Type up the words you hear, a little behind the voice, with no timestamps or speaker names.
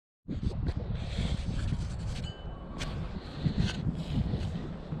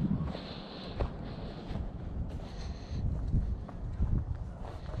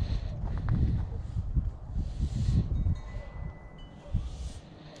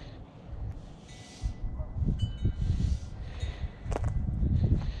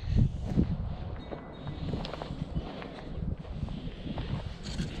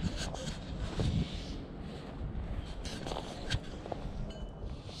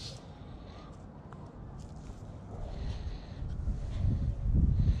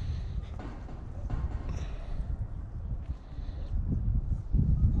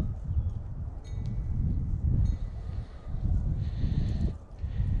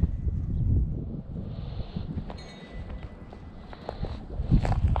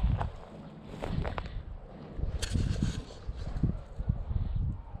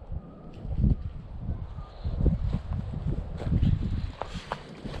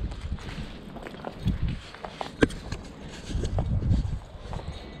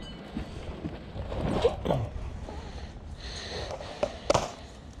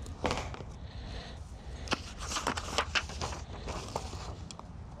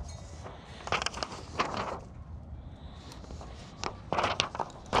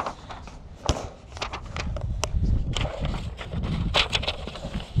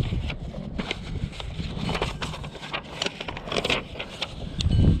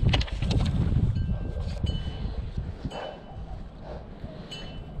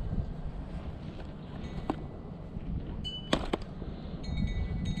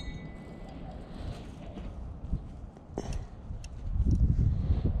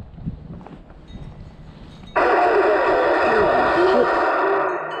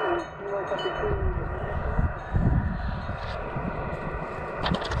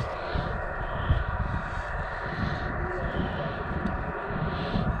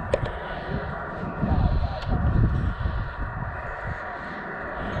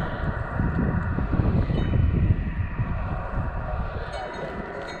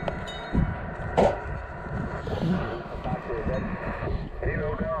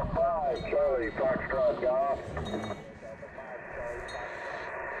Charlie, Foxtrot Golf.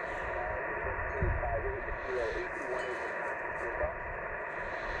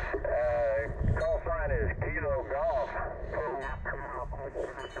 Call sign is Kilo Golf.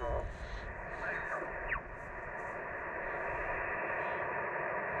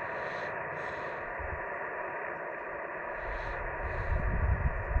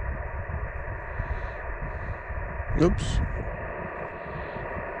 Oops.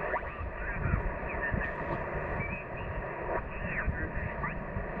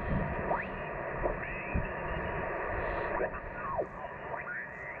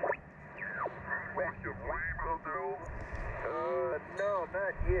 No,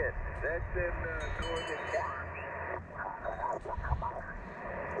 not yet. That's in northern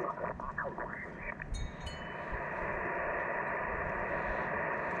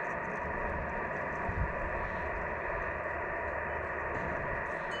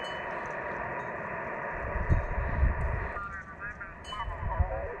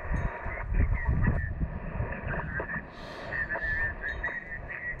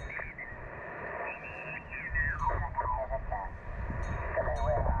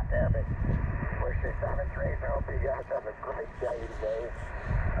I hope you guys have a great day today.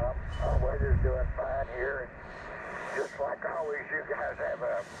 Our weather's doing fine here, and just like always, you guys have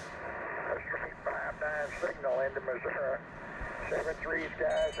a straight 5-9 signal into Missouri. 7-3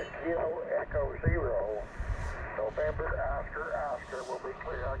 skies and Kilo Echo 0. November Oscar will be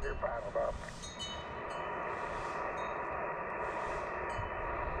clear on your final bump.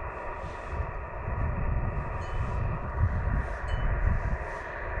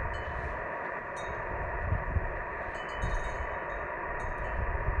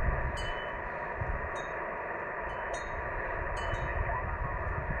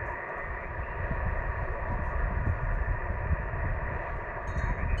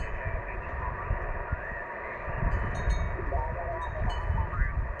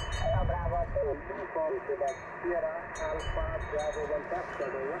 Sierra Alpha Bravo 1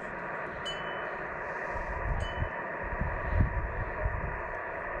 Foxtrot.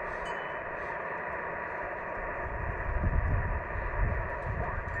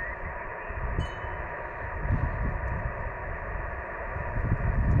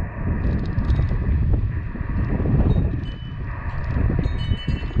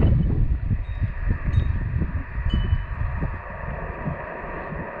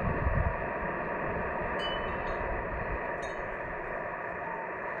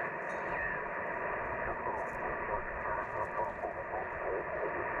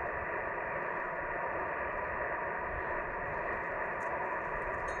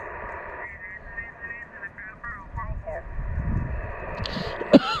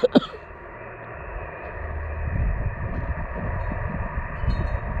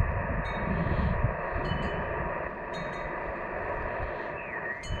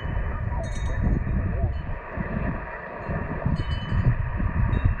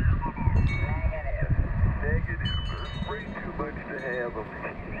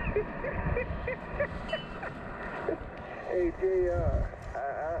 Hey, JR,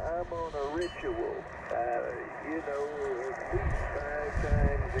 I'm on a ritual. You know, at least 5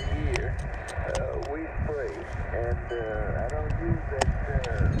 times a year, we spray. And I don't use that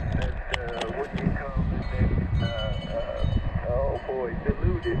what do you call it, oh boy,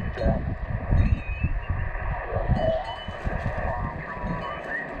 diluted stuff.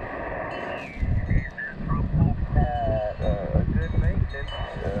 Good maintenance,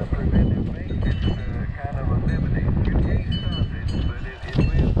 preventive maintenance, kind of eliminates. You can't stop it, but it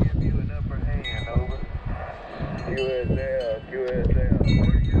will give you an upper hand, over. QSL.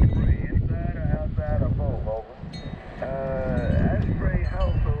 Where do you spray, inside or outside or both, over? I spray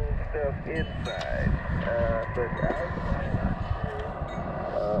household stuff inside, but outside,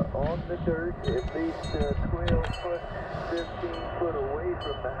 on the dirt, at least 12 foot, 15 foot away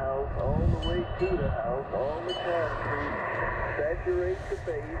from the house, all the way to the house, all the concrete, saturate the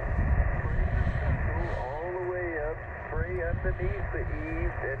base, spray the stucco all the way up, spray underneath the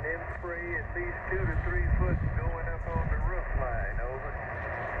eaves, and then spray at least 2 to 3 foot going up on the roof line, over.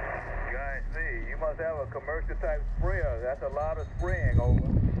 Guys, see, you must have a commercial type sprayer. That's a lot of spraying, over.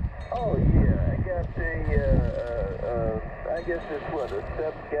 Oh yeah, I got I guess it's what, a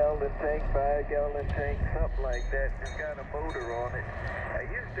 7-gallon tank, 5-gallon tank, something like that. It's got a motor on it. I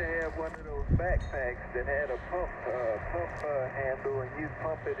used to have one of those backpacks that had a pump handle, and you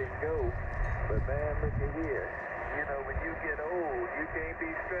pump it and go. But man, look at here. You know, when you get old, you can't be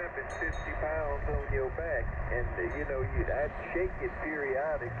strapping 50 pounds on your back. And, you know, I'd shake it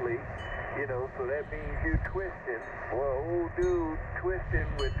periodically, you know, so that means you're twisting. Well, old dude twisting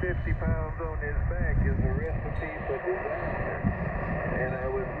with 50 pounds on his back is a recipe for disaster. And I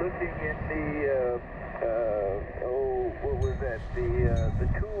was looking in the, what was that? The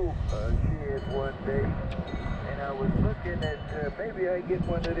tool shed one day, and I was looking at maybe I get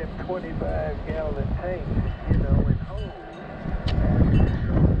one of them 25-gallon tanks, you know, and hose.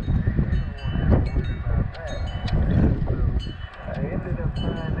 I ended up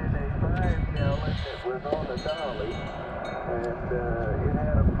finding a 5-gallon that was on a dolly, and it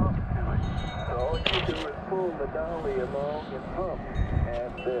had a pump to it. So all you do is pull the dolly along and pump.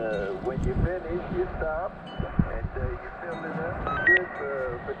 And when you finish, you stop, and you fill it up good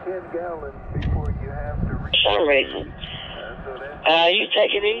for 10 gallons before you have to reach. For some reason. You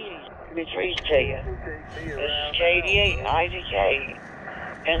take it easy. Let me trees to you. This is KD8, IDK,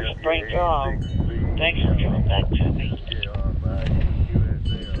 in Spring Drive. Thanks for coming back to me.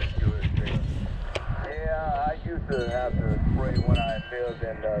 Yeah, I used to have to spray when I lived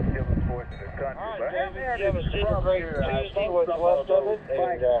in different portions of the country. All right, David, you have a super great Tuesday, what's left of it,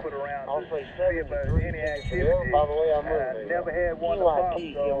 and I'll say 73 minutes here. By the way, I'm moving. Never had one to pump,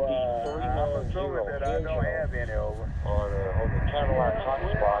 so I'm assuming that I don't have any over. On the Cadillac hot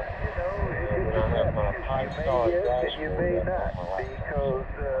spot. You know, I have my five-star yes, you may not, because,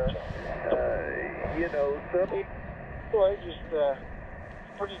 you know, some... Well, it's just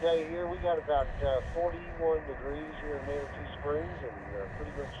pretty day here. We got about 41 degrees here in Manatee Springs, and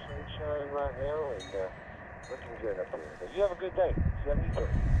pretty much sunshine right now, and looking good up here. But you have a good day. 73.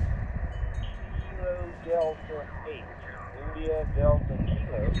 Kilo Delta 8. India Delta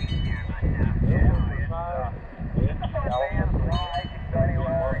Kilo.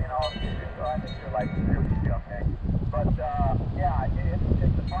 Anywhere, you know, so I think you're like okay. But yeah,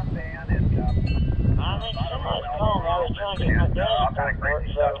 it's a fun band, and I think somebody's calling. I was trying to get my dashboard work,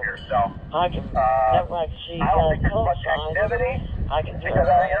 so I can never like see call signs. I can do it. Because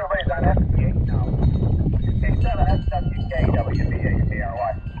everybody's on FBA now. K7, that's WK, WBA,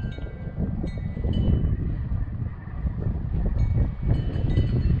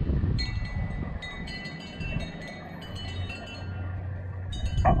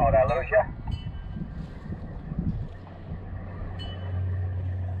 Uh-oh, did I lose you?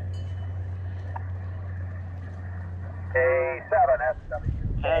 K7,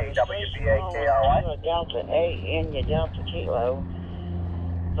 SWK, WBA, Delta 8, India Delta Kilo,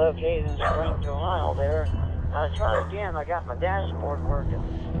 located in Springfield, Ohio there. I tried again, I got my dashboard working.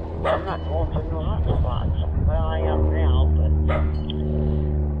 I'm not going to no hot spots. Well, I am now, but...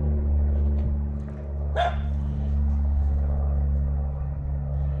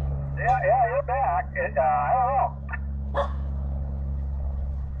 Yeah, you're back. I don't know.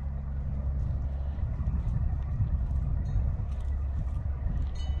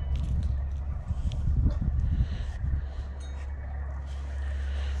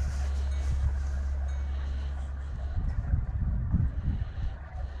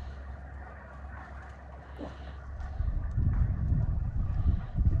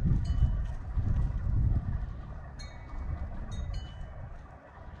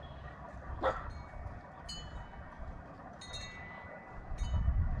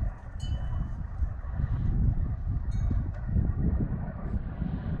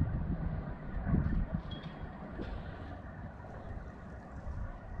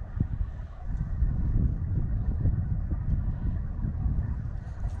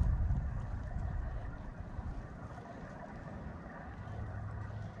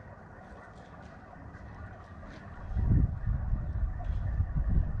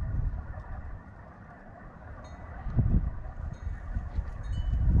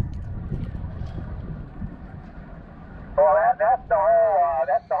 Well, that's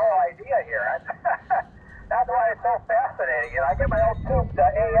the whole idea here. That's why it's so fascinating. You know, I get my old tubed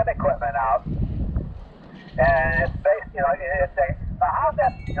AM equipment out, and it's based, you know, it's how's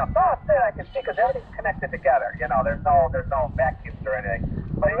that, you know, solid state I can see because everything's connected together. You know, there's no vacuums or anything.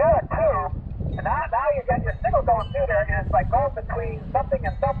 But you got a tube, and now you got your signal going through there, and it's like going between something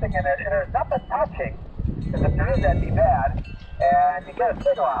and something, and there's nothing touching, because if there is, that'd be bad. And you get a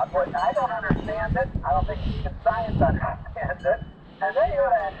signal out. But I don't understand it. I don't think even science understands it. And then you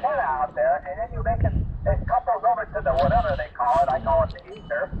have an antenna out there, and then you make it couples over to the whatever they call it. I call it the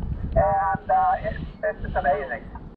ether. And it's just amazing.